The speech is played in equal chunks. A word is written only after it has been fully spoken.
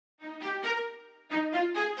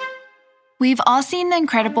We've all seen the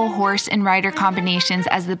incredible horse and rider combinations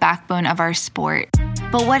as the backbone of our sport.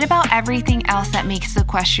 But what about everything else that makes the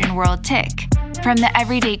equestrian world tick? From the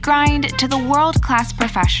everyday grind to the world-class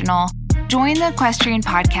professional, join the Equestrian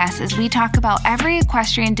Podcast as we talk about every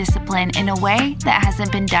equestrian discipline in a way that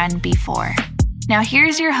hasn't been done before. Now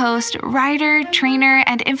here's your host, rider, trainer,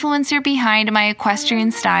 and influencer behind my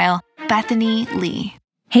equestrian style, Bethany Lee.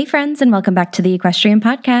 Hey friends, and welcome back to the Equestrian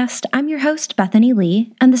Podcast. I'm your host, Bethany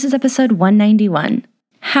Lee, and this is episode 191.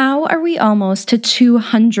 How are we almost to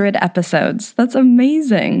 200 episodes? That's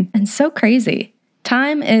amazing and so crazy.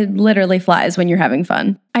 Time, it literally flies when you're having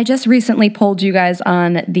fun. I just recently polled you guys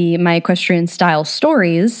on my equestrian style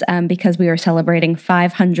stories because we are celebrating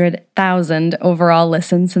 500,000 overall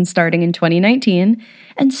listens since starting in 2019,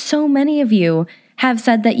 and so many of you have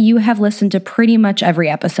said that you have listened to pretty much every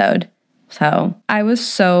episode. So I was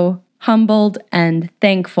so humbled and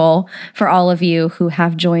thankful for all of you who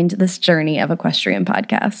have joined this journey of Equestrian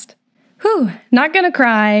Podcast. Whew, not gonna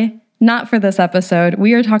cry, not for this episode.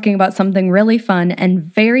 We are talking about something really fun and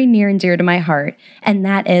very near and dear to my heart, and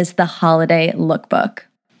that is the Holiday Lookbook.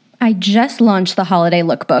 I just launched the Holiday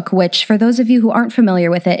Lookbook, which for those of you who aren't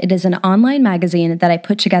familiar with it, it is an online magazine that I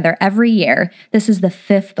put together every year. This is the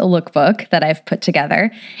 5th lookbook that I've put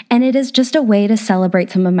together, and it is just a way to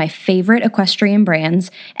celebrate some of my favorite equestrian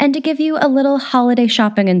brands and to give you a little holiday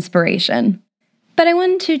shopping inspiration. But I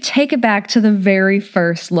wanted to take it back to the very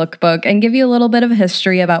first lookbook and give you a little bit of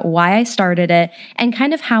history about why I started it and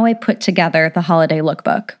kind of how I put together the Holiday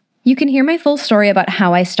Lookbook. You can hear my full story about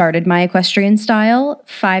how I started my equestrian style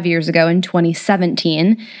 5 years ago in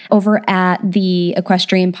 2017 over at the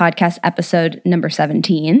Equestrian Podcast episode number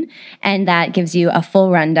 17, and that gives you a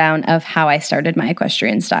full rundown of how I started my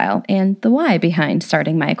equestrian style and the why behind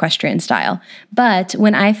starting my equestrian style. But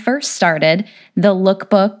when I first started, the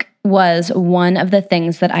lookbook was one of the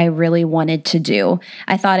things that I really wanted to do.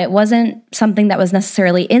 I thought it wasn't something that was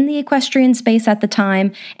necessarily in the equestrian space at the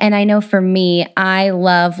time, and I know for me, I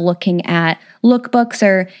love looking at lookbooks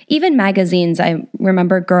or even magazines. I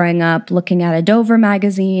remember growing up looking at a Dover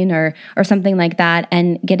magazine or something like that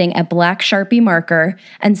and getting a black Sharpie marker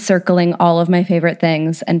and circling all of my favorite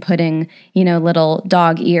things and putting, little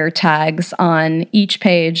dog ear tags on each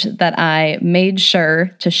page that I made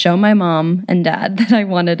sure to show my mom and dad that I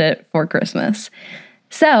wanted it for Christmas.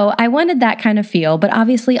 So I wanted that kind of feel, but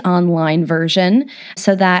obviously online version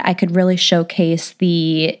so that I could really showcase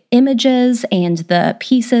the images and the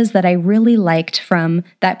pieces that I really liked from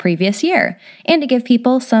that previous year and to give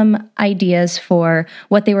people some ideas for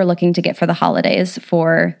what they were looking to get for the holidays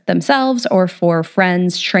for themselves or for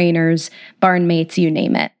friends, trainers, barn mates, you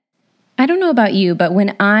name it. I don't know about you, but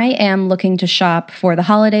when I am looking to shop for the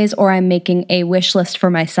holidays or I'm making a wish list for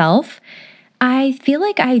myself, I feel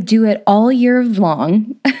like I do it all year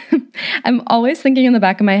long. I'm always thinking in the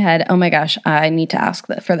back of my head, oh my gosh, I need to ask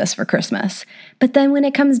for this for Christmas. But then when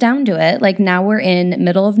it comes down to it, like now we're in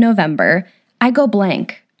middle of November, I go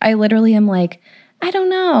blank. I literally am like, I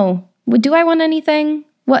don't know. Do I want anything?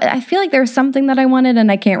 Well, I feel like there's something that I wanted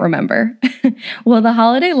and I can't remember. Well, the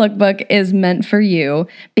Holiday Lookbook is meant for you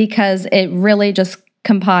because it really just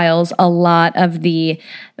compiles a lot of the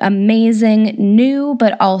amazing new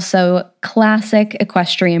but also classic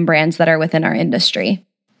equestrian brands that are within our industry.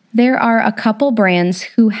 There are a couple brands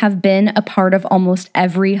who have been a part of almost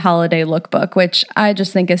every holiday lookbook, which I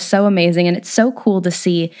just think is so amazing, and it's so cool to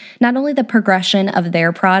see not only the progression of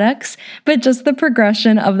their products, but just the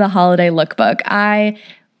progression of the holiday lookbook. I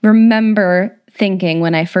remember thinking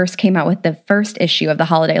when I first came out with the first issue of the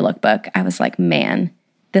holiday lookbook, I was like, man,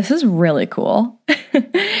 this is really cool.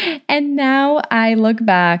 And now I look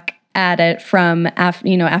back at it from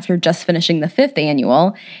after just finishing the 5th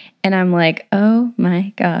annual, and I'm like, oh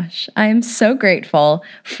my gosh, I'm so grateful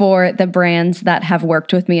for the brands that have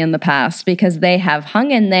worked with me in the past because they have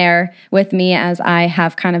hung in there with me as I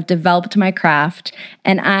have kind of developed my craft.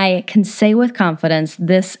 And I can say with confidence,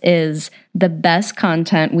 this is the best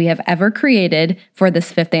content we have ever created for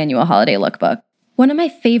this 5th annual Holiday Lookbook. One of my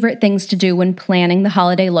favorite things to do when planning the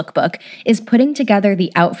Holiday Lookbook is putting together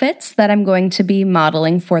the outfits that I'm going to be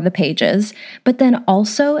modeling for the pages, but then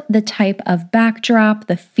also the type of backdrop,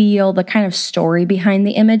 the feel, the kind of story behind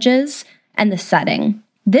the images, and the setting.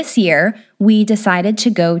 This year, we decided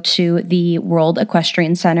to go to the World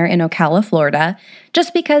Equestrian Center in Ocala, Florida,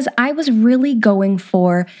 just because I was really going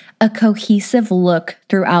for a cohesive look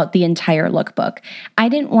throughout the entire lookbook. I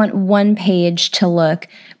didn't want one page to look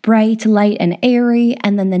bright, light, and airy,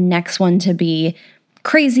 and then the next one to be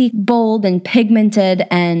crazy bold and pigmented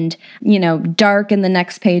and, dark in the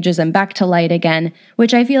next pages and back to light again,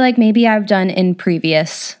 which I feel like maybe I've done in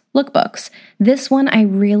previous lookbooks. This one, I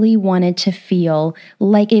really wanted to feel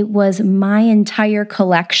like it was my entire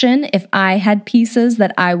collection. If I had pieces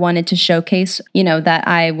that I wanted to showcase, that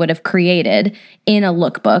I would have created in a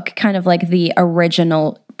lookbook, kind of like the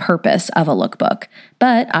original purpose of a lookbook,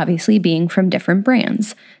 but obviously being from different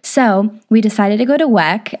brands. So we decided to go to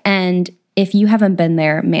WEC, and if you haven't been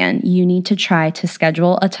there, man, you need to try to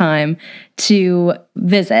schedule a time to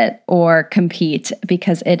visit or compete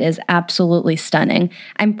because it is absolutely stunning.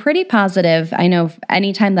 I'm pretty positive, I know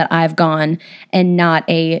anytime that I've gone and not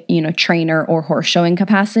a, trainer or horse showing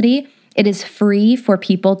capacity, it is free for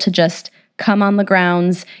people to just come on the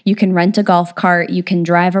grounds. You can rent a golf cart, you can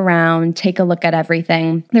drive around, take a look at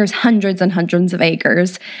everything. There's hundreds and hundreds of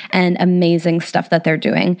acres and amazing stuff that they're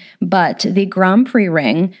doing. But the Grand Prix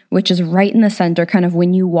ring, which is right in the center, kind of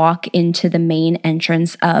when you walk into the main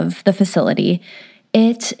entrance of the facility,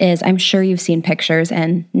 it is, I'm sure you've seen pictures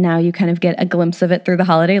and now you kind of get a glimpse of it through the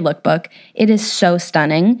holiday lookbook. It is so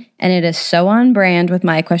stunning and it is so on brand with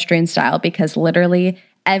my equestrian style because literally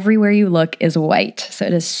everywhere you look is white. So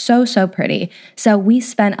it is so, so pretty. So we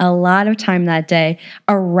spent a lot of time that day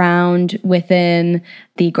around within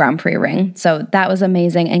the Grand Prix ring. So that was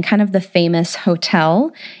amazing. And kind of the famous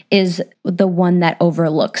hotel is the one that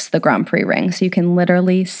overlooks the Grand Prix ring. So you can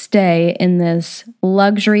literally stay in this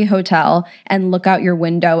luxury hotel and look out your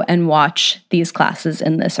window and watch these classes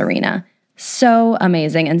in this arena. So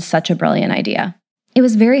amazing and such a brilliant idea. It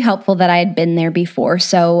was very helpful that I had been there before,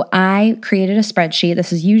 so I created a spreadsheet.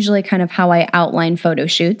 This is usually kind of how I outline photo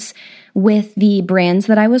shoots with the brands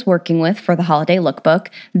that I was working with for the holiday lookbook,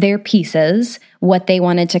 their pieces, what they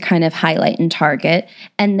wanted to kind of highlight and target,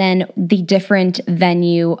 and then the different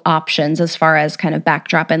venue options as far as kind of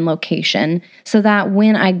backdrop and location, so that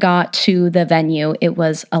when I got to the venue, it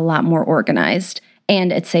was a lot more organized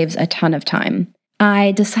and it saves a ton of time.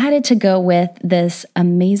 I decided to go with this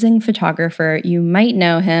amazing photographer. You might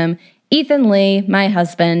know him, Ethan Lee, my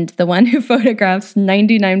husband, the one who photographs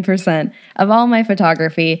 99% of all my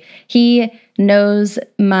photography. He knows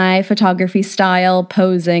my photography style,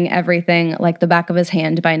 posing, everything like the back of his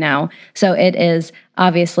hand by now. So it is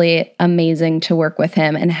obviously amazing to work with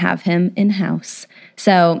him and have him in-house.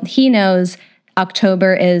 So he knows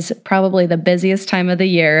October is probably the busiest time of the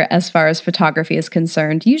year as far as photography is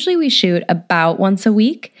concerned. Usually we shoot about once a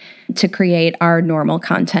week to create our normal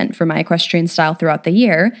content for my equestrian style throughout the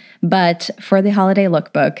year. But for the holiday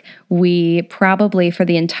lookbook, we probably, for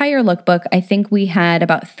the entire lookbook, I think we had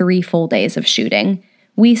about 3 full days of shooting.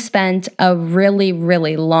 We spent a really,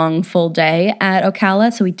 really long full day at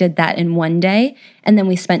Ocala, so we did that in one day. And then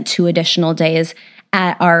we spent 2 additional days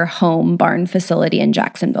at our home barn facility in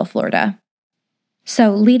Jacksonville, Florida.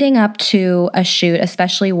 So leading up to a shoot,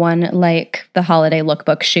 especially one like the holiday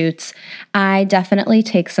lookbook shoots, I definitely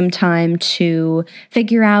take some time to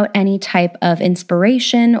figure out any type of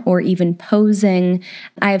inspiration or even posing.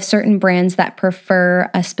 I have certain brands that prefer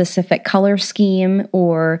a specific color scheme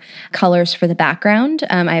or colors for the background.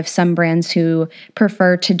 I have some brands who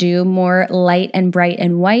prefer to do more light and bright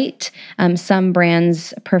and white. Some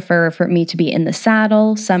brands prefer for me to be in the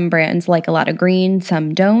saddle. Some brands like a lot of green,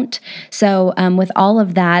 some don't. So with all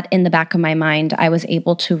of that in the back of my mind, I was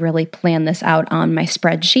able to really plan this out on my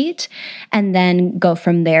spreadsheet and then go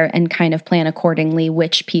from there and kind of plan accordingly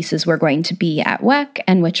which pieces were going to be at WEC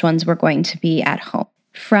and which ones were going to be at home.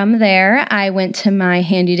 From there, I went to my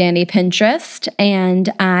handy dandy Pinterest,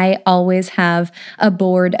 and I always have a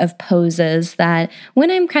board of poses that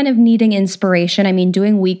when I'm kind of needing inspiration, I mean,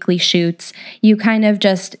 doing weekly shoots, you kind of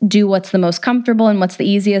just do what's the most comfortable and what's the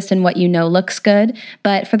easiest and what you know looks good.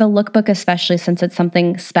 But for the lookbook, especially since it's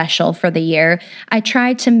something special for the year, I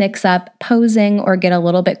try to mix up posing or get a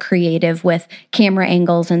little bit creative with camera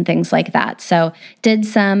angles and things like that. So did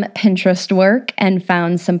some Pinterest work and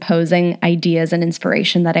found some posing ideas and inspiration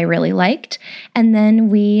that I really liked. And then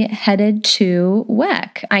we headed to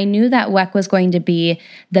WEC. I knew that WEC was going to be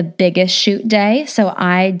the biggest shoot day, so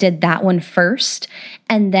I did that one first.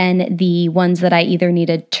 And then the ones that I either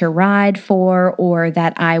needed to ride for or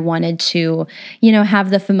that I wanted to, have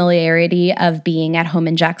the familiarity of being at home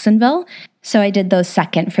in Jacksonville. So I did those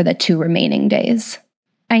second for the 2 remaining days.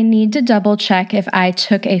 I need to double check if I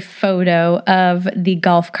took a photo of the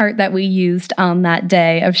golf cart that we used on that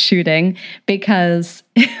day of shooting because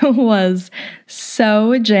it was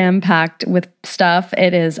so jam-packed with stuff.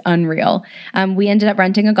 It is unreal. We ended up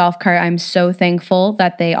renting a golf cart. I'm so thankful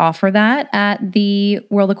that they offer that at the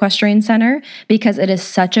World Equestrian Center because it is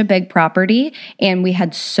such a big property and we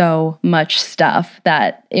had so much stuff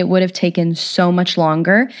that it would have taken so much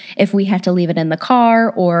longer if we had to leave it in the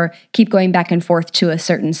car or keep going back and forth to a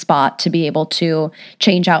certain spot to be able to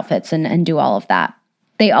change outfits and do all of that.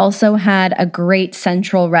 They also had a great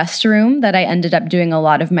central restroom that I ended up doing a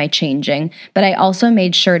lot of my changing, but I also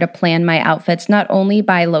made sure to plan my outfits not only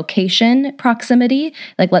by location proximity,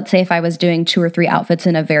 like let's say if I was doing 2 or 3 outfits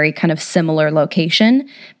in a very kind of similar location,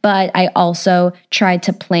 but I also tried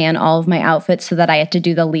to plan all of my outfits so that I had to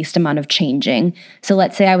do the least amount of changing. So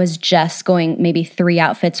let's say I was just going, maybe 3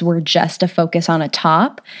 outfits were just to focus on a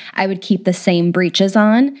top, I would keep the same breeches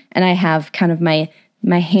on, and I have kind of my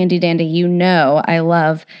handy dandy, I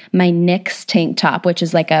love my NYX tank top, which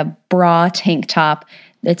is like a bra tank top.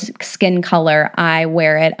 It's skin color. I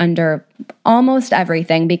wear it under almost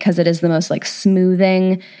everything because it is the most like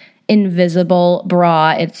smoothing, invisible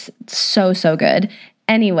bra. It's so, so good.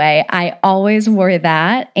 Anyway, I always wore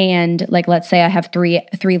that. And like, let's say I have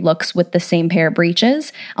three looks with the same pair of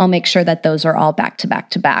breeches. I'll make sure that those are all back to back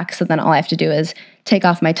to back. So then all I have to do is take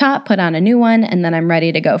off my top, put on a new one, and then I'm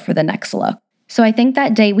ready to go for the next look. So I think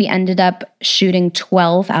that day we ended up shooting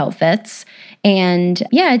 12 outfits. And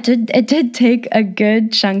yeah, it did take a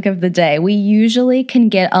good chunk of the day. We usually can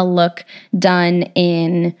get a look done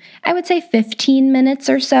in, I would say 15 minutes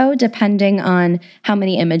or so, depending on how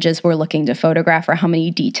many images we're looking to photograph or how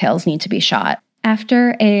many details need to be shot.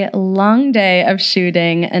 After a long day of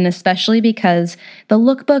shooting, and especially because the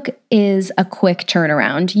lookbook is a quick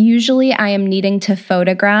turnaround, usually I am needing to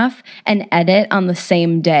photograph and edit on the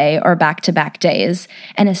same day or back-to-back days.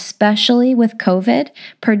 And especially with COVID,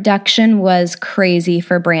 production was crazy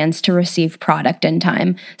for brands to receive product in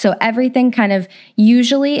time. So everything kind of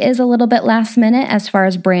usually is a little bit last minute as far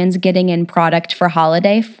as brands getting in product for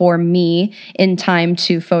holiday for me in time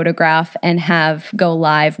to photograph and have go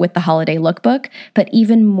live with the holiday lookbook. But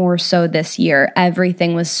even more so this year,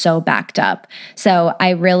 everything was so backed up. So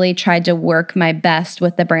I really tried to work my best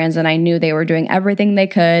with the brands, and I knew they were doing everything they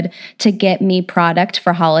could to get me product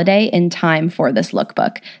for holiday in time for this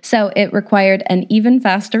lookbook. So it required an even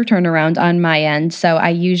faster turnaround on my end. So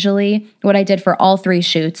what I did for all 3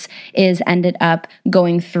 shoots is ended up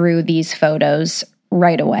going through these photos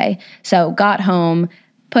right away. So got home,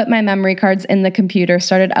 put my memory cards in the computer,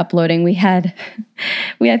 started uploading. I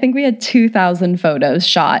think we had 2,000 photos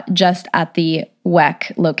shot just at the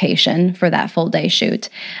WEC location for that full day shoot.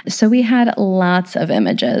 So we had lots of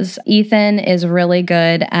images. Ethan is really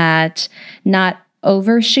good at not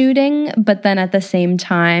overshooting, but then at the same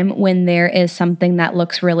time, when there is something that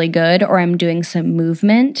looks really good or I'm doing some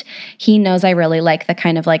movement, he knows I really like the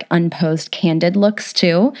kind of like unposed candid looks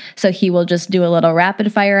too. So he will just do a little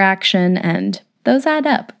rapid fire action, and those add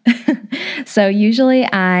up. So usually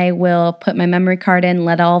I will put my memory card in,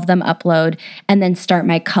 let all of them upload, and then start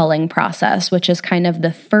my culling process, which is kind of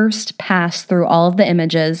the first pass through all of the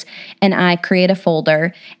images. And I create a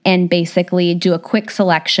folder and basically do a quick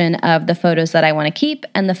selection of the photos that I want to keep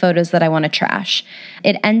and the photos that I want to trash.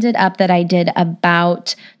 It ended up that I did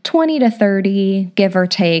about 20 to 30, give or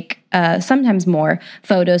take, sometimes more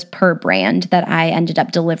photos per brand that I ended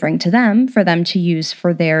up delivering to them for them to use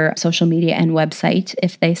for their social media and website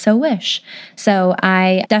if they so wish. So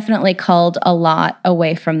I definitely culled a lot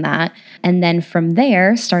away from that. And then from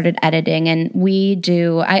there started editing, and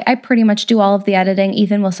I pretty much do all of the editing.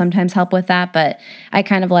 Ethan will sometimes help with that, but I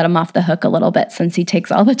kind of let him off the hook a little bit since he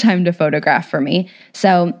takes all the time to photograph for me.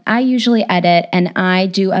 So I usually edit, and I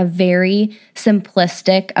do a very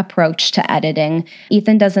simplistic approach to editing.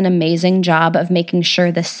 Ethan does an amazing job of making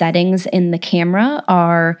sure the settings in the camera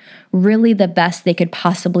are really the best they could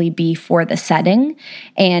possibly be for the setting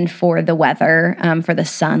and for the weather, for the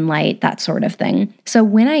sunlight, that sort of thing. So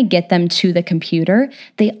when I get them to the computer,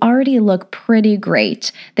 they already look pretty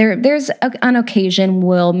great. There's on occasion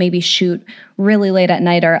we'll maybe shoot really late at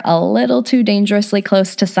night or a little too dangerously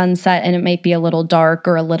close to sunset, and it might be a little dark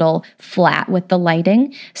or a little flat with the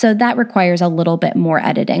lighting. So that requires a little bit more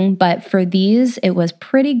editing. But for these, it was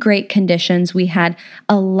pretty great conditions. We had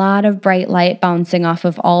a lot of bright light bouncing off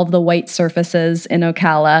of all of the white surfaces in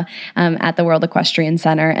Ocala at the World Equestrian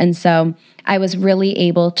Center. And so I was really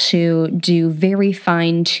able to do very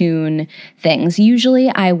fine-tune things. Usually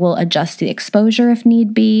I will adjust the exposure if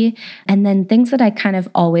need be. And then things that I kind of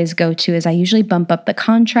always go to is I usually bump up the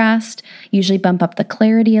contrast, usually bump up the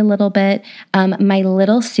clarity a little bit. My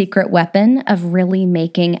little secret weapon of really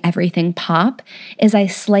making everything pop is I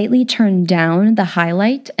slightly turn down the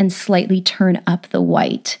highlight and slightly turn up the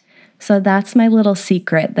white. So that's my little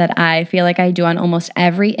secret that I feel like I do on almost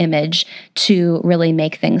every image to really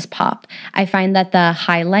make things pop. I find that the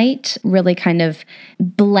highlight really kind of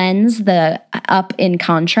blends the up in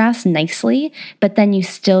contrast nicely, but then you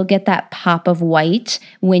still get that pop of white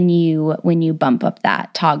when you bump up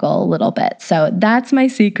that toggle a little bit. So that's my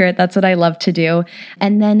secret. That's what I love to do.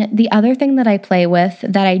 And then the other thing that I play with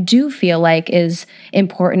that I do feel like is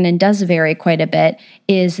important and does vary quite a bit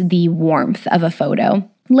is the warmth of a photo.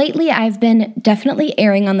 Lately, I've been definitely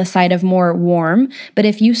erring on the side of more warm, but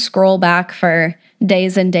if you scroll back for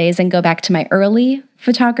days and days and go back to my early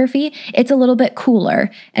photography, it's a little bit cooler.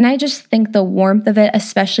 And I just think the warmth of it,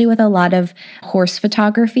 especially with a lot of horse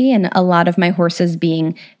photography and a lot of my horses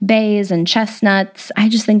being bays and chestnuts, I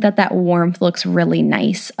just think that that warmth looks really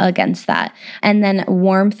nice against that. And then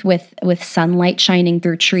warmth with sunlight shining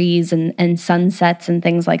through trees and sunsets and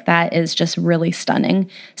things like that is just really stunning.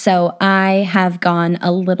 So I have gone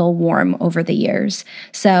a little warm over the years.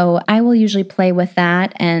 So I will usually play with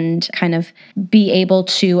that and kind of be able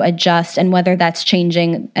to adjust, and whether that's changing.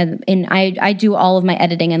 And I do all of my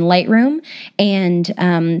editing in Lightroom,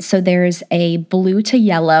 and so there's a blue to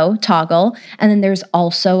yellow toggle, and then there's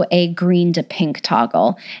also a green to pink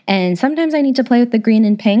toggle. And sometimes I need to play with the green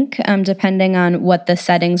and pink, depending on what the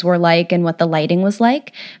settings were like and what the lighting was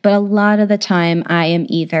like. But a lot of the time, I am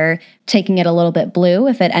either taking it a little bit blue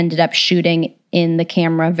if it ended up shooting in the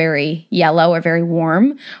camera very yellow or very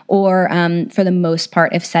warm, or for the most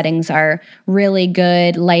part, if settings are really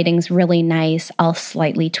good, lighting's really nice, I'll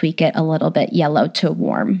slightly tweak it a little bit yellow to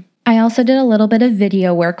warm. I also did a little bit of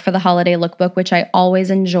video work for the holiday lookbook, which I always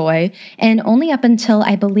enjoy, and only up until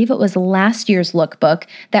I believe it was last year's lookbook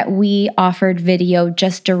that we offered video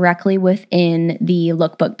just directly within the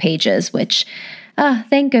lookbook pages, which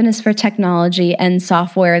thank goodness for technology and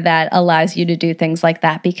software that allows you to do things like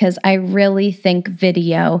that, because I really think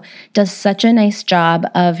video does such a nice job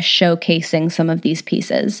of showcasing some of these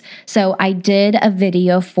pieces. So I did a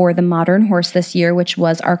video for the Modern Horse this year, which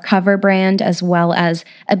was our cover brand, as well as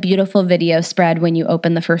a beautiful video spread when you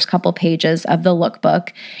open the first couple pages of the lookbook.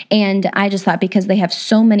 And I just thought, because they have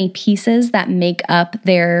so many pieces that make up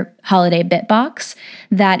their holiday bit box,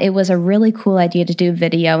 that it was a really cool idea to do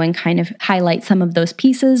video and kind of highlight some of those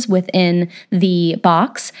pieces within the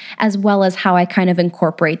box, as well as how I kind of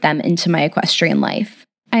incorporate them into my equestrian life.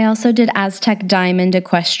 I also did Aztec Diamond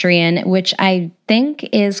Equestrian, which I think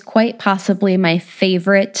is quite possibly my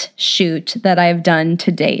favorite shoot that I've done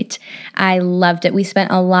to date. I loved it. We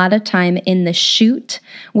spent a lot of time in the chute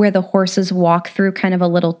where the horses walk through kind of a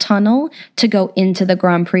little tunnel to go into the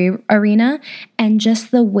Grand Prix arena, and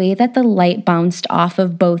just the way that the light bounced off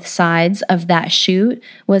of both sides of that chute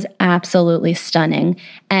was absolutely stunning.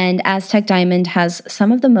 And Aztec Diamond has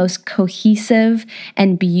some of the most cohesive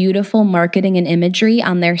and beautiful marketing and imagery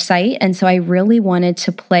on their site, and so I really wanted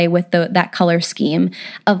to play with that color scheme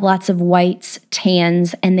of lots of whites,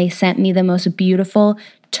 tans, and they sent me the most beautiful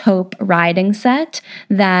taupe riding set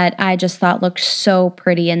that I just thought looked so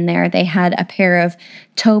pretty in there. They had a pair of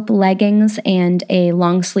taupe leggings and a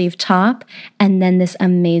long sleeve top, and then this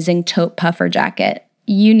amazing taupe puffer jacket.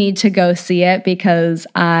 You need to go see it because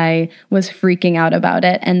I was freaking out about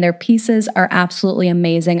it, and their pieces are absolutely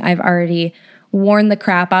amazing. I've already worn the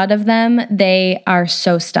crap out of them. They are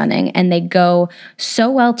so stunning and they go so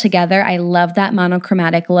well together. I love that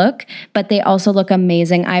monochromatic look, but they also look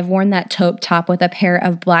amazing. I've worn that taupe top with a pair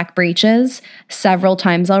of black breeches several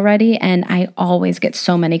times already, and I always get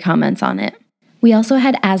so many comments on it. We also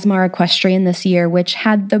had Asmar Equestrian this year, which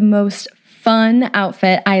had the most fun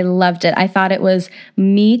outfit. I loved it. I thought it was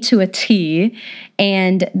me to a T,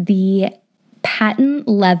 and the patent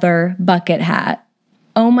leather bucket hat,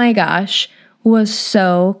 oh my gosh, was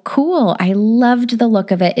so cool. I loved the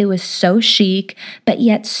look of it. It was so chic, but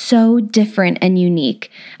yet so different and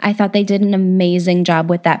unique. I thought they did an amazing job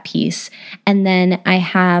with that piece. And then I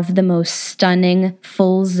have the most stunning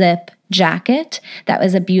full zip jacket that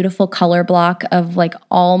was a beautiful color block of like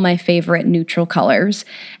all my favorite neutral colors.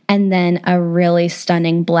 And then a really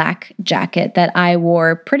stunning black jacket that I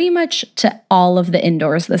wore pretty much to all of the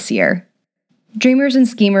indoors this year. Dreamers and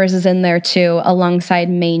Schemers is in there too, alongside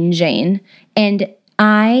Main Jane. And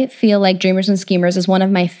I feel like Dreamers and Schemers is one of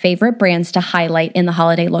my favorite brands to highlight in the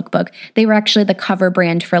holiday lookbook. They were actually the cover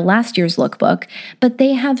brand for last year's lookbook, but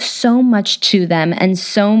they have so much to them and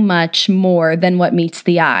so much more than what meets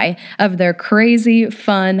the eye of their crazy,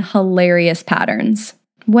 fun, hilarious patterns.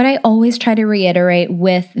 What I always try to reiterate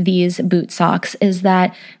with these boot socks is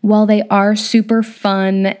that while they are super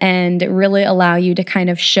fun and really allow you to kind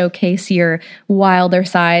of showcase your wilder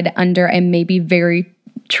side under a maybe very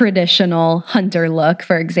traditional hunter look,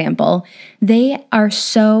 for example. They are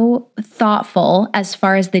so thoughtful as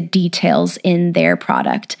far as the details in their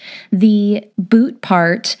product. The boot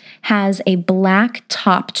part has a black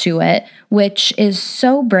top to it, which is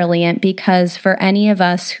so brilliant because for any of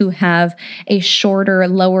us who have a shorter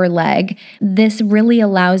lower leg, this really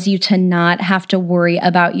allows you to not have to worry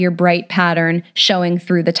about your bright pattern showing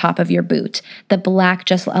through the top of your boot. The black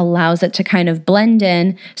just allows it to kind of blend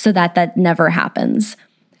in so that that never happens.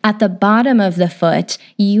 At the bottom of the foot,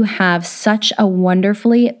 you have such a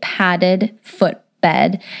wonderfully padded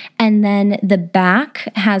footbed, and then the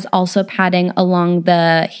back has also padding along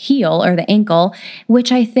the heel or the ankle,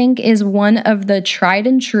 which I think is one of the tried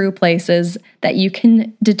and true places that you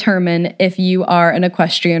can determine if you are an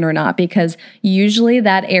equestrian or not, because usually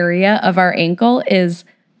that area of our ankle is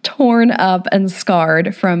torn up and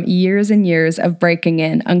scarred from years and years of breaking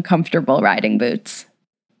in uncomfortable riding boots.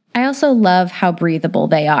 I also love how breathable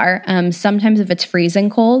they are. Sometimes if it's freezing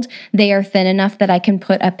cold, they are thin enough that I can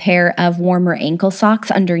put a pair of warmer ankle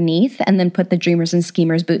socks underneath and then put the Dreamers and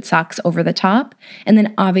Schemers boot socks over the top. And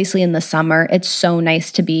then obviously in the summer, it's so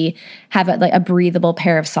nice to have a breathable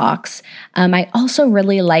pair of socks. I also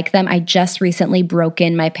really like them. I just recently broke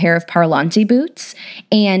in my pair of Parlanti boots,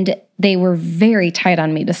 and they were very tight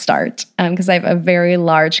on me to start because I have a very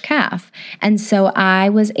large calf. And so I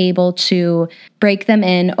was able to break them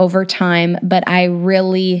in over time, but I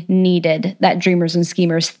really needed that Dreamers and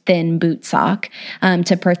Schemers thin boot sock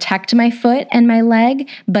to protect my foot and my leg,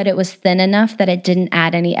 but it was thin enough that it didn't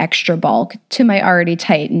add any extra bulk to my already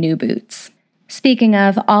tight new boots. Speaking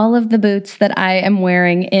of, all of the boots that I am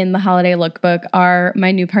wearing in the Holiday Lookbook are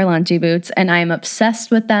my new Parlanti boots, and I am obsessed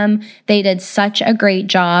with them. They did such a great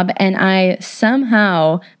job, and I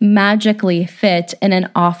somehow magically fit in an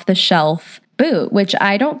off-the-shelf boot, which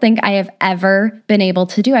I don't think I have ever been able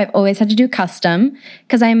to do. I've always had to do custom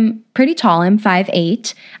because I'm pretty tall. I'm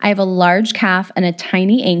 5'8". I have a large calf and a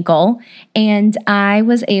tiny ankle, and I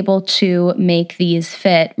was able to make these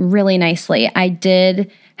fit really nicely. I did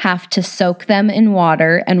have to soak them in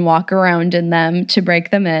water and walk around in them to break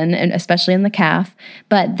them in, and especially in the calf,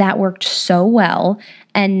 but that worked so well.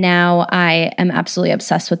 And now I am absolutely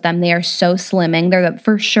obsessed with them. They are so slimming. They're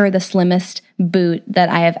for sure the slimmest boot that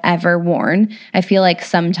I have ever worn. I feel like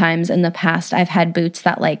sometimes in the past I've had boots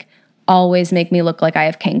that always make me look like I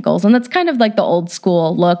have cankles. And that's kind of like the old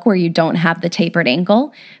school look where you don't have the tapered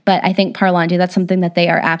ankle. But I think Parlanti, that's something that they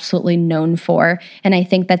are absolutely known for. And I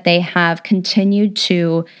think that they have continued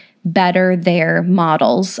to better their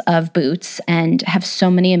models of boots and have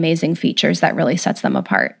so many amazing features that really sets them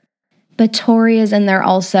apart. Bethany is in there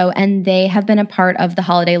also, and they have been a part of the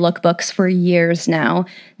Holiday Lookbooks for years now.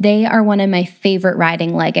 They are one of my favorite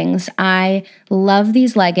riding leggings. I love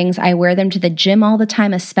these leggings. I wear them to the gym all the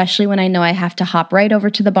time, especially when I know I have to hop right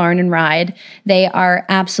over to the barn and ride. They are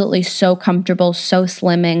absolutely so comfortable, so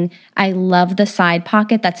slimming. I love the side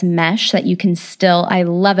pocket that's mesh that you can I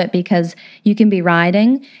love it because you can be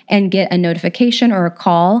riding and get a notification or a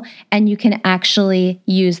call, and you can actually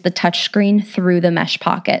use the touchscreen through the mesh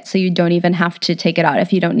pocket, so you don't even have to take it out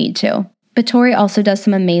if you don't need to. Bethany also does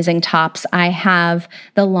some amazing tops. I have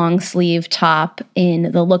the long sleeve top in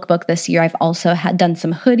the lookbook this year. I've also done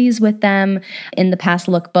some hoodies with them in the past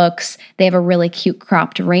lookbooks. They have a really cute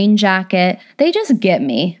cropped rain jacket. They just get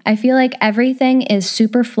me. I feel like everything is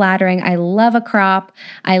super flattering. I love a crop.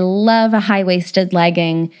 I love a high-waisted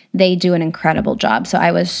legging. They do an incredible job. So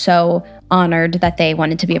I was so honored that they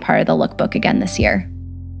wanted to be a part of the lookbook again this year.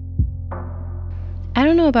 I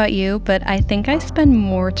don't know about you, but I think I spend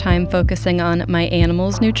more time focusing on my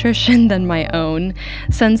animals' nutrition than my own.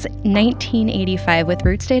 Since 1985, with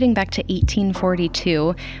roots dating back to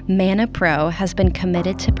 1842, Manna Pro has been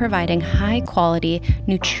committed to providing high-quality,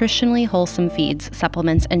 nutritionally wholesome feeds,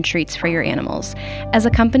 supplements, and treats for your animals. As a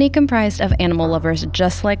company comprised of animal lovers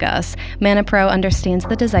just like us, Manna Pro understands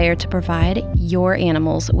the desire to provide your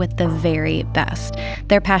animals with the very best.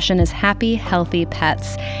 Their passion is happy, healthy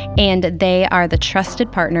pets, and they are the trusted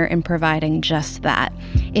partner in providing just that.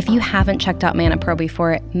 If you haven't checked out Manna Pro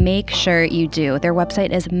before, make sure you do. Their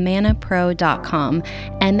website is mannapro.com,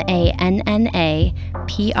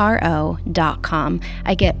 mannapro.com.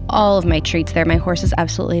 I get all of my treats there. My horses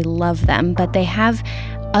absolutely love them, but they have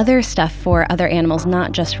other stuff for other animals,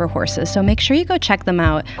 not just for horses. So make sure you go check them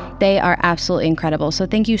out. They are absolutely incredible. So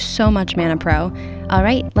thank you so much, Manna Pro. All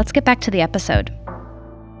right, let's get back to the episode.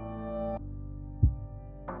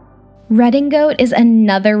 Redingote is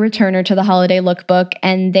another returner to the Holiday Lookbook,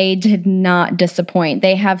 and they did not disappoint.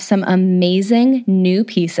 They have some amazing new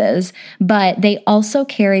pieces, but they also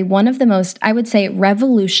carry one of the most, I would say,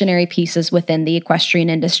 revolutionary pieces within the equestrian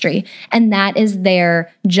industry, and that is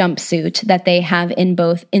their jumpsuit that they have in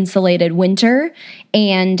both insulated winter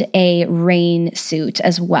and a rain suit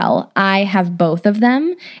as well. I have both of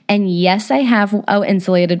them, and yes, I have an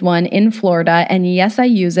insulated one in Florida, and yes, I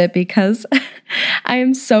use it because I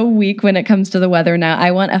am so weak when it comes to the weather now. I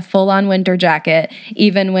want a full-on winter jacket,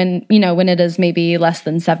 even when it is maybe less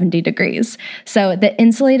than 70 degrees. So the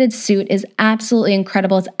insulated suit is absolutely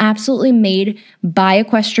incredible. It's absolutely made by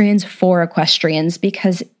equestrians for equestrians,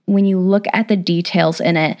 because when you look at the details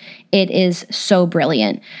in it, it is so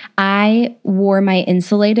brilliant. I wore my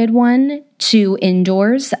insulated one to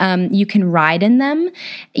indoors. You can ride in them.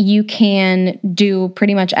 You can do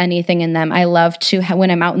pretty much anything in them. I love to, when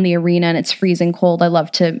I'm out in the arena and it's freezing cold, I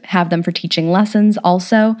love to have them for teaching lessons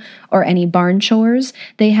also, or any barn chores.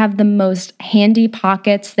 They have the most handy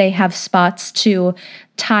pockets. They have spots to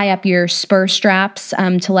tie up your spur straps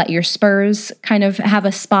to let your spurs kind of have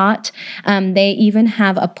a spot. They even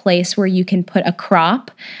have a place where you can put a crop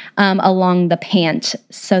along the pant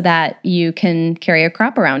so that you can carry a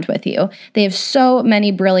crop around with you. They have so many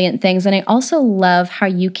brilliant things. And I also love how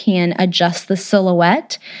you can adjust the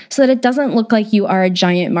silhouette so that it doesn't look like you are a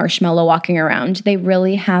giant marshmallow walking around. They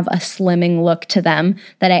really have a slimming look to them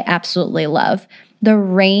that I absolutely love. The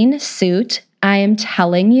rain suit, I am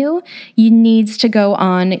telling you, needs to go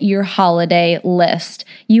on your holiday list.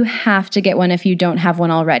 You have to get one if you don't have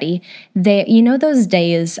one already. Those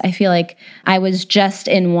days, I feel like I was just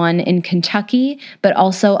in one in Kentucky, but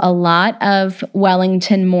also a lot of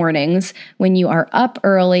Wellington mornings when you are up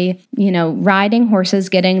early, riding horses,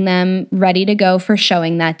 getting them ready to go for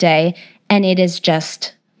showing that day. And it is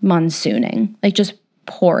just monsooning, like just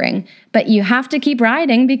pouring, but you have to keep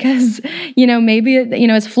riding because, maybe,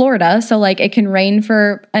 it's Florida. So like it can rain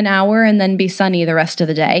for an hour and then be sunny the rest of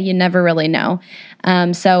the day. You never really know.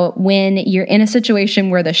 So when you're in a situation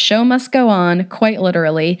where the show must go on, quite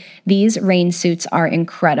literally, these rain suits are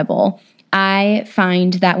incredible. I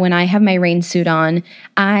find that when I have my rain suit on,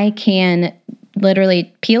 I can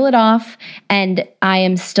literally peel it off and I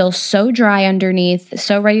am still so dry underneath,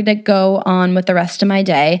 so ready to go on with the rest of my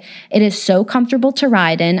day. It is so comfortable to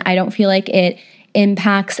ride in. I don't feel like it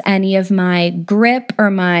impacts any of my grip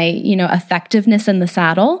or my, effectiveness in the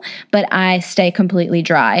saddle, but I stay completely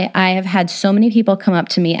dry. I have had so many people come up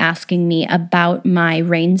to me asking me about my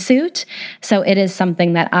rain suit. So it is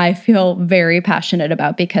something that I feel very passionate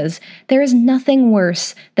about because there is nothing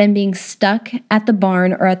worse than being stuck at the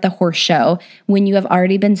barn or at the horse show when you have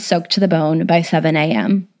already been soaked to the bone by 7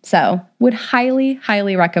 a.m. So would highly,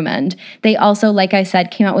 highly recommend. They also, like I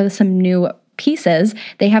said, came out with some new pieces.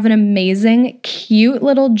 They have an amazing, cute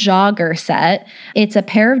little jogger set. It's a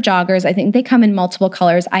pair of joggers. I think they come in multiple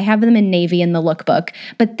colors. I have them in navy in the lookbook,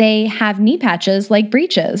 but they have knee patches like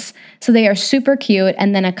breeches. So they are super cute.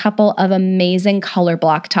 And then a couple of amazing color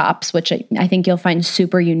block tops, which I think you'll find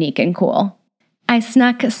super unique and cool. I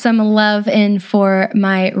snuck some love in for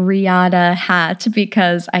my Riata hat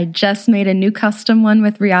because I just made a new custom one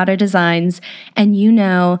with Riata Designs. And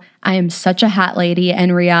I am such a hat lady,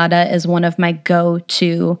 and Riata is one of my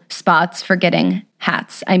go-to spots for getting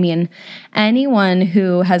hats. I mean, anyone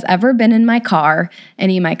who has ever been in my car,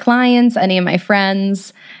 any of my clients, any of my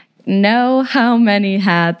friends, know how many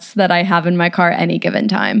hats that I have in my car at any given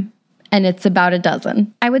time. And it's about a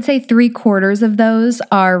dozen. I would say 3/4 of those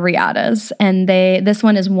are Riatas, and this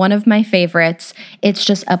one is one of my favorites. It's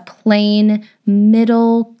just a plain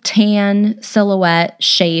middle tan silhouette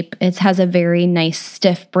shape. It has a very nice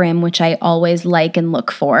stiff brim, which I always like and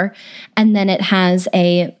look for. And then it has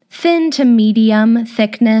a thin to medium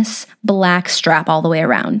thickness black strap all the way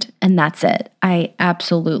around, and that's it. I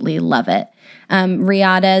absolutely love it.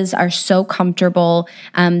 Riatas are so comfortable.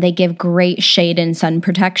 They give great shade and sun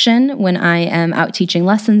protection when I am out teaching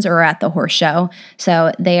lessons or at the horse show.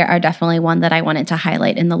 So they are definitely one that I wanted to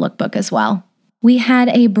highlight in the lookbook as well. We had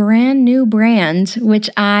a brand new brand, which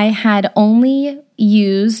I had only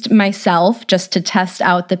used myself just to test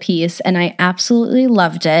out the piece, and I absolutely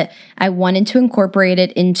loved it. I wanted to incorporate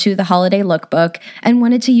it into the holiday lookbook and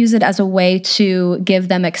wanted to use it as a way to give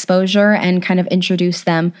them exposure and kind of introduce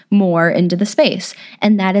them more into the space,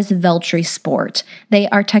 and that is Veltri Sport. They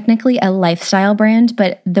are technically a lifestyle brand,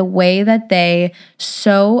 but the way that they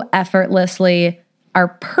so effortlessly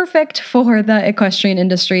are perfect for the equestrian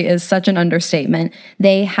industry is such an understatement.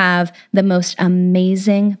 They have the most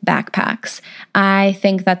amazing backpacks. I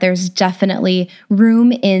think that there's definitely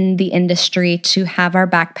room in the industry to have our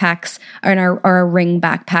backpacks and our ring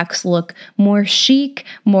backpacks look more chic,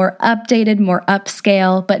 more updated, more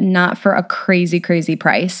upscale, but not for a crazy, crazy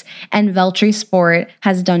price. And Veltri Sport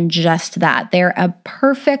has done just that. They're a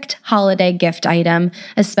perfect holiday gift item,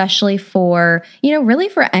 especially for, really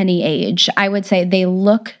for any age. I would say they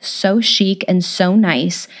look so chic and so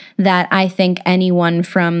nice that I think anyone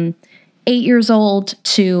from 8 years old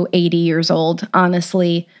to 80 years old,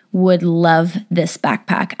 honestly, would love this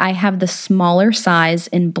backpack. I have the smaller size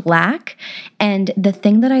in black, and the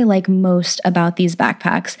thing that I like most about these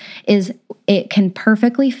backpacks is it can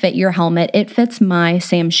perfectly fit your helmet. It fits my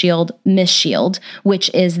Sam Shield Miss Shield,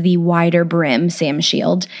 which is the wider brim Sam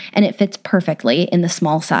Shield, and it fits perfectly in the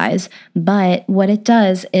small size. But what it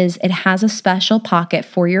does is it has a special pocket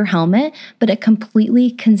for your helmet, but it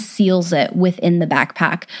completely conceals it within the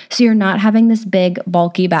backpack. So you're not having this big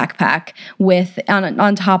bulky backpack with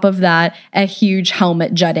on top of that a huge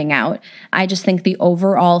helmet jutting out. I just think the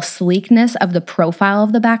overall sleekness of the profile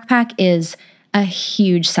of the backpack is a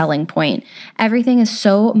huge selling point. Everything is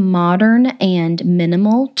so modern and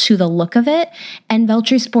minimal to the look of it. And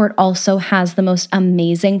Veltri Sport also has the most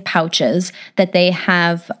amazing pouches that they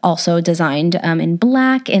have also designed in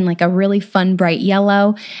black, in like a really fun bright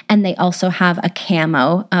yellow. And they also have a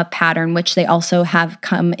camo pattern, which they also have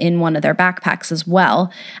come in one of their backpacks as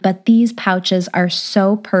well. But these pouches are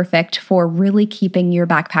so perfect for really keeping your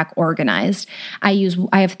backpack organized. I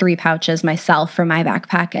have 3 pouches myself for my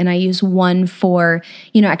backpack, and I use one for,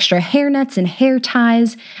 extra hair nets and hair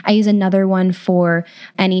ties. I use another one for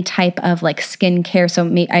any type of like skincare. So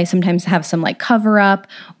I sometimes have some like cover up,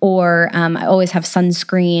 or I always have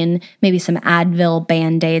sunscreen, maybe some Advil,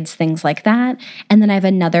 Band-Aids, things like that. And then I have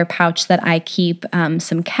another pouch that I keep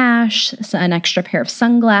some cash, an extra pair of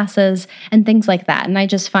sunglasses, and things like that. And I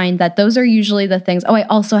just find that those are usually the things. Oh, I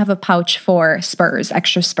also have a pouch for spurs,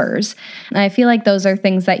 extra spurs. And I feel like those are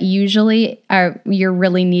things that usually you're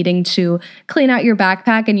really needing to clean out your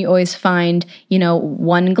backpack, and you always find,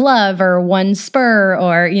 one glove or one spur,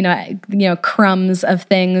 or, crumbs of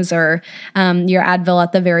things, or your Advil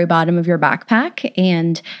at the very bottom of your backpack.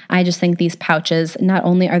 And I just think these pouches, not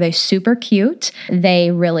only are they super cute,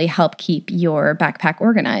 they really help keep your backpack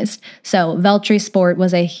organized. So Veltri Sport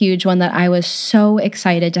was a huge one that I was so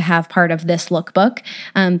excited to have part of this lookbook,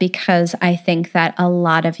 because I think that a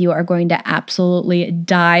lot of you are going to absolutely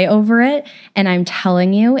die over it. And I'm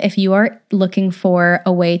telling you, if you are looking for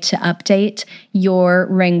a way to update your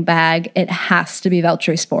ring bag, it has to be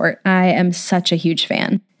Veltri Sport. I am such a huge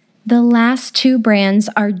fan. The last 2 brands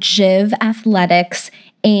are JIV Athletics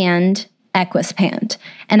and Equispand.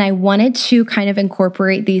 And I wanted to kind of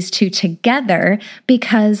incorporate these 2 together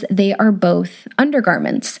because they are both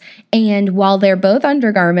undergarments. And while they're both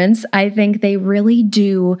undergarments, I think they really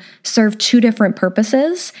do serve 2 different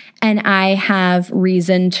purposes. And I have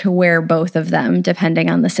reason to wear both of them depending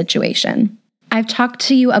on the situation. I've talked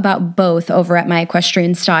to you about both over at My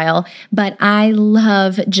Equestrian Style, but I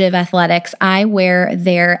love JIV Athletics. I wear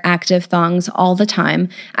their active thongs all the time.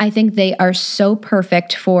 I think they are so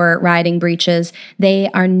perfect for riding breeches. They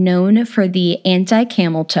are known for the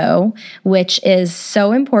anti-camel toe, which is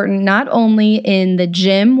so important, not only in the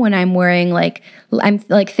gym when I'm wearing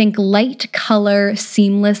think light color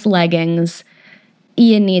seamless leggings.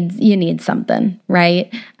 You need something,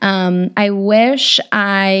 right? I wish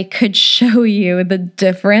I could show you the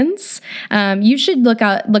difference. You should look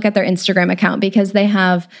at their Instagram account, because they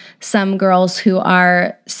have some girls who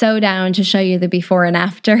are so down to show you the before and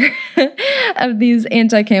after of these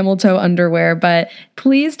anti-camel toe underwear. But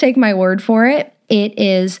please take my word for it. It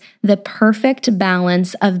is the perfect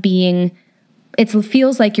balance of being. It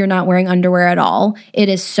feels like you're not wearing underwear at all. It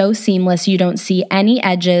is so seamless. You don't see any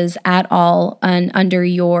edges at all under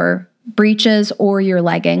your breeches or your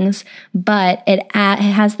leggings, but it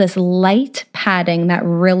has this light padding that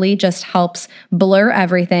really just helps blur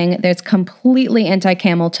everything. There's completely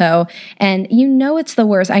anti-camel toe, and it's the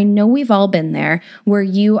worst. I know we've all been there, where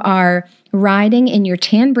you are riding in your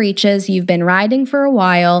tan breeches, you've been riding for a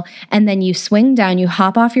while, and then you swing down, you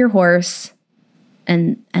hop off your horse,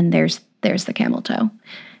 and there's the camel toe.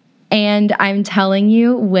 And I'm telling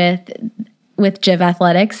you, with JIV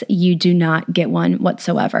Athletics, you do not get one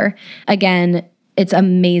whatsoever. Again, it's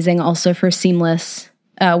amazing also for seamless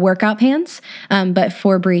workout pants, but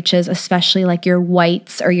for breeches, especially like your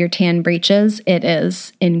whites or your tan breeches, it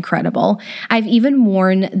is incredible. I've even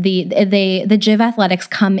worn the JIV Athletics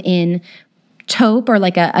come in taupe or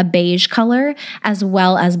like a beige color, as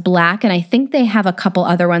well as black. And I think they have a couple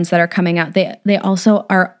other ones that are coming out. They also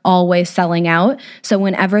are always selling out. So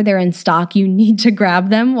whenever they're in stock, you need to grab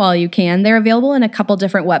them while you can. They're available in a couple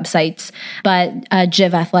different websites, but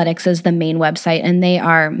JIV Athletics is the main website, and they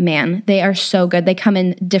are so good. They come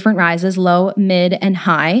in different rises, low, mid, and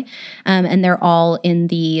high, and they're all in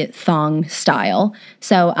the thong style.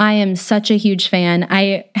 So I am such a huge fan.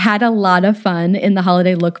 I had a lot of fun in the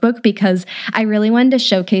holiday lookbook because I really wanted to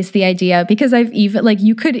showcase the idea, because I've even, like,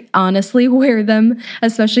 you could honestly wear them,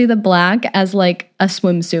 especially the black, as like a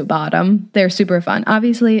swimsuit bottom. They're super fun.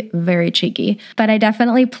 Obviously, very cheeky. But I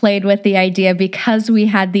definitely played with the idea because we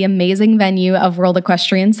had the amazing venue of World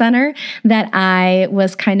Equestrian Center, that I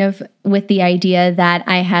was kind of with the idea that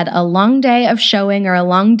I had a long day of showing or a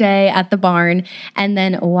long day at the barn, and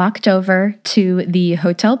then walked over to the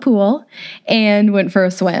hotel pool and went for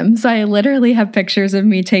a swim. So I literally have pictures of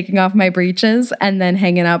me taking off my breeches and then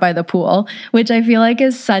hanging out by the pool, which I feel like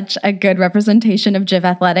is such a good representation of JIV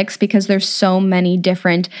Athletics, because there's so many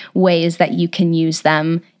different ways that you can use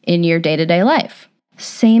them in your day-to-day life.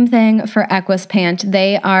 Same thing for Equispant.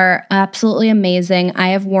 They are absolutely amazing. I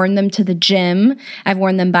have worn them to the gym. I've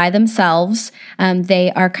worn them by themselves.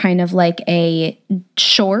 They are kind of like a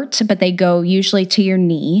short, but they go usually to your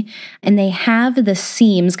knee. And they have the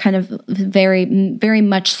seams kind of very, very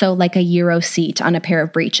much so like a Euro seat on a pair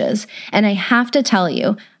of breeches. And I have to tell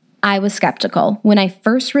you, I was skeptical when I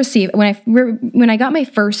first when I got my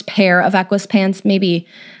first pair of Equispants, maybe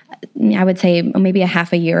I would say maybe a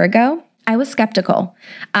half a year ago. I was skeptical.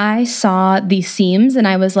 I saw these seams and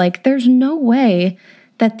I was like, there's no way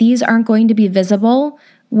that these aren't going to be visible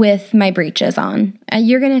with my breeches on.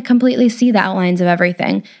 You're going to completely see the outlines of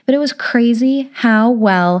everything. But it was crazy how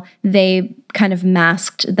well they kind of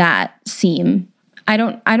masked that seam. I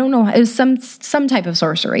don't know. It was some type of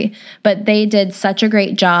sorcery, but they did such a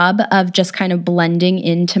great job of just kind of blending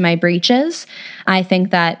into my breeches. I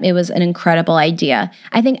think that it was an incredible idea.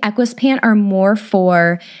 I think Equispant are more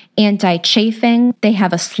for anti-chafing. They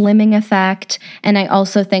have a slimming effect. And I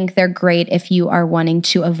also think they're great if you are wanting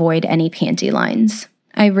to avoid any panty lines.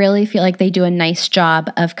 I really feel like they do a nice job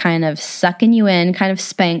of kind of sucking you in, kind of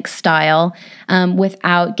Spanx style,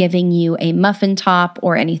 without giving you a muffin top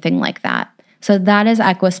or anything like that. So that is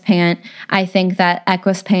Equispant. I think that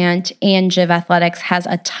Equispant and JIV Athletics has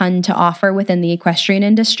a ton to offer within the equestrian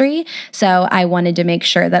industry. So I wanted to make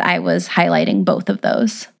sure that I was highlighting both of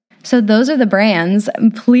those. So those are the brands.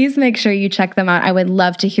 Please make sure you check them out. I would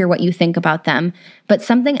love to hear what you think about them. But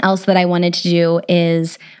something else that I wanted to do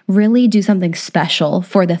is really do something special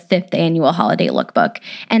for the 5th Annual Holiday Lookbook.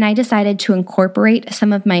 And I decided to incorporate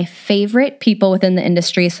some of my favorite people within the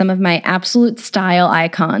industry, some of my absolute style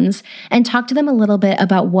icons, and talk to them a little bit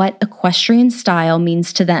about what equestrian style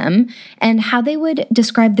means to them and how they would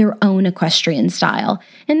describe their own equestrian style.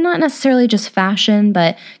 And not necessarily just fashion,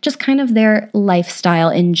 but just kind of their lifestyle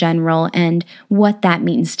in general and what that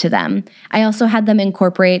means to them. I also had them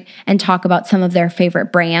incorporate and talk about some of their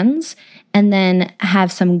favorite brands, and then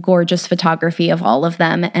have some gorgeous photography of all of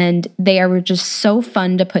them. And they are just so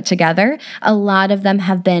fun to put together. A lot of them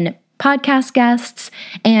have been podcast guests,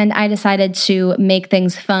 and I decided to make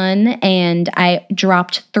things fun, and I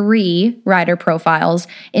dropped 3 rider profiles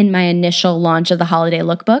in my initial launch of the Holiday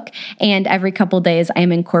Lookbook, and every couple days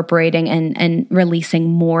I'm incorporating and releasing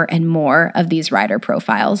more and more of these rider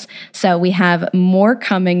profiles. So we have more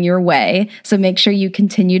coming your way, so make sure you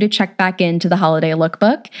continue to check back into the Holiday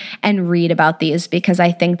Lookbook and read about these, because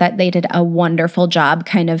I think that they did a wonderful job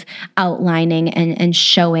kind of outlining and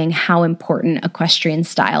showing how important equestrian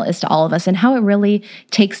style is to all of us and how it really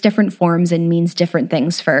takes different forms and means different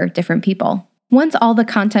things for different people. Once all the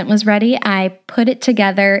content was ready, I put it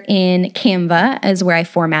together in Canva as where I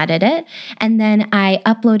formatted it. And then I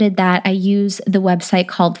uploaded that. I use the website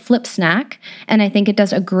called FlipSnack, and I think it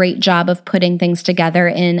does a great job of putting things together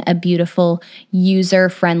in a beautiful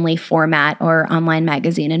user-friendly format, or online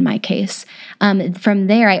magazine in my case. From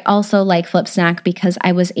there, I also like FlipSnack because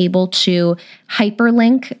I was able to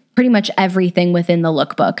hyperlink pretty much everything within the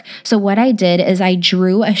lookbook. So what I did is I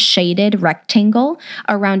drew a shaded rectangle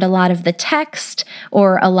around a lot of the text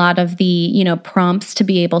or a lot of the, prompts to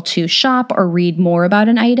be able to shop or read more about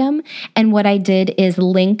an item. And what I did is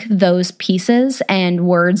link those pieces and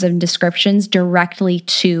words and descriptions directly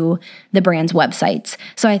to the brand's websites.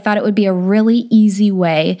 So I thought it would be a really easy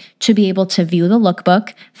way to be able to view the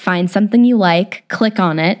lookbook, find something you like, click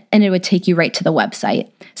on it, and it would take you right to the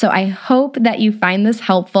website. So I hope that you find this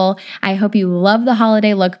helpful. I hope you love the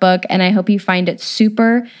Holiday Lookbook, and I hope you find it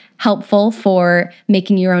super helpful for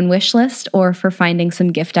making your own wish list or for finding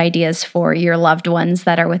some gift ideas for your loved ones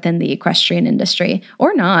that are within the equestrian industry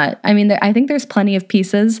or not. I mean, I think there's plenty of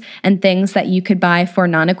pieces and things that you could buy for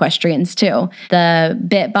non-equestrians too. The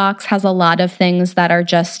Bit Box has a lot of things that are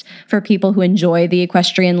just for people who enjoy the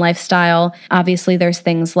equestrian lifestyle. Obviously, there's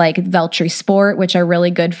things like Veltri Sport, which are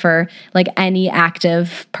really good for like any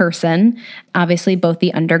active person. Obviously, both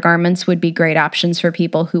the undergarments would be great options for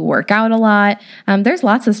people who work out a lot. There's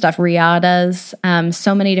lots of stuff, Riadas,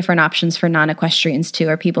 so many different options for non-equestrians too,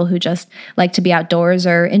 or people who just like to be outdoors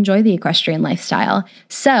or enjoy the equestrian lifestyle.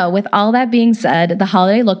 So with all that being said, the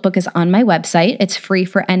Holiday Lookbook is on my website. It's free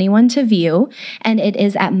for anyone to view, and it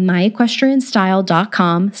is at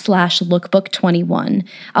myequestrianstyle.com/lookbook21.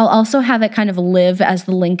 I'll also have it kind of live as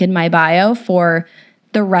the link in my bio for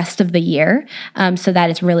the rest of the year, so that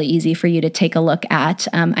it's really easy for you to take a look at.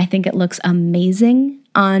 I think it looks amazing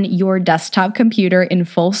on your desktop computer in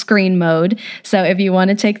full screen mode. So if you want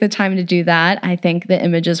to take the time to do that, I think the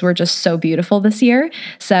images were just so beautiful this year.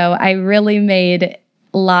 So I really made it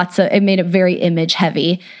very image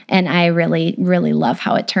heavy, and I really, really love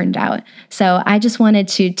how it turned out. So I just wanted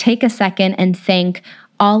to take a second and thank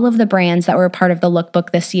all of the brands that were a part of the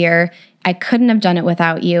lookbook this year. I couldn't have done it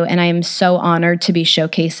without you, and I am so honored to be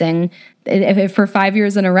showcasing it for 5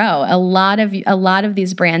 years in a row. A lot of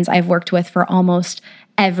these brands I've worked with for almost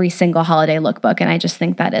every single holiday lookbook, and I just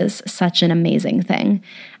think that is such an amazing thing.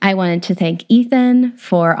 I wanted to thank Ethan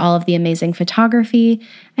for all of the amazing photography.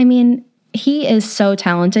 I mean, he is so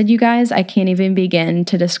talented, you guys. I can't even begin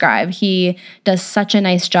to describe. He does such a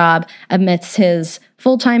nice job amidst his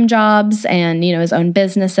full-time jobs and, his own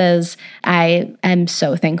businesses. I am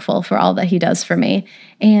so thankful for all that he does for me.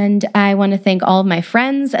 And I want to thank all of my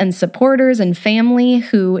friends and supporters and family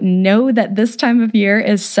who know that this time of year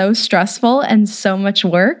is so stressful and so much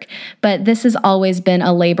work, but this has always been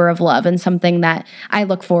a labor of love and something that I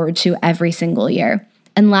look forward to every single year.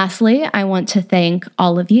 And lastly, I want to thank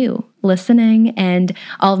all of you listening and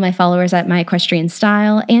all of my followers at My Equestrian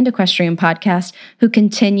Style and Equestrian Podcast who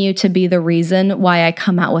continue to be the reason why I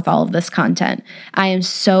come out with all of this content. I am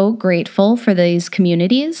so grateful for these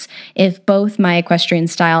communities. If both My Equestrian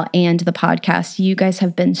Style and the podcast, you guys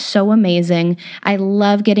have been so amazing. I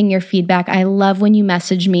love getting your feedback. I love when you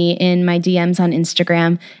message me in my DMs on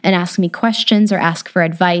Instagram and ask me questions or ask for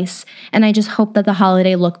advice. And I just hope that the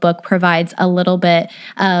Holiday Lookbook provides a little bit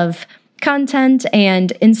of content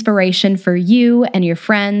and inspiration for you and your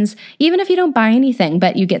friends, even if you don't buy anything,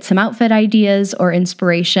 but you get some outfit ideas or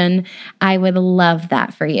inspiration. I would love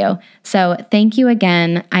that for you. So thank you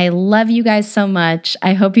again. I love you guys so much.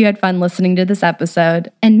 I hope you had fun listening to this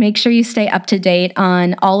episode, and make sure you stay up to date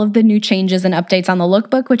on all of the new changes and updates on the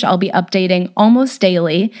lookbook, which I'll be updating almost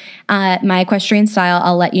daily. My Equestrian Style,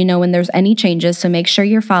 I'll let you know when there's any changes, so make sure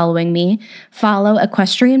you're following me. Follow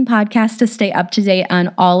Equestrian Podcast to stay up to date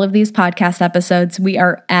on all of these podcasts episodes. We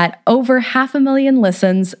are at over 500,000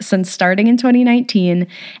 listens since starting in 2019,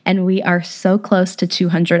 and we are so close to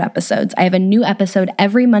 200 episodes. I have a new episode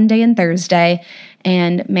every Monday and Thursday,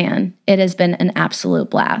 and man, it has been an absolute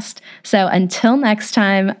blast. So until next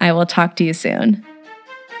time, I will talk to you soon.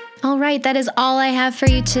 All right, that is all I have for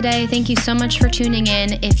you today. Thank you so much for tuning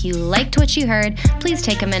in. If you liked what you heard, please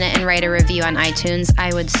take a minute and write a review on iTunes.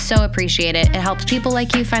 I would so appreciate it. It helps people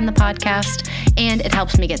like you find the podcast, and it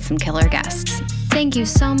helps me get some killer guests. Thank you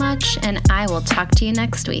so much, and I will talk to you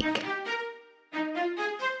next week.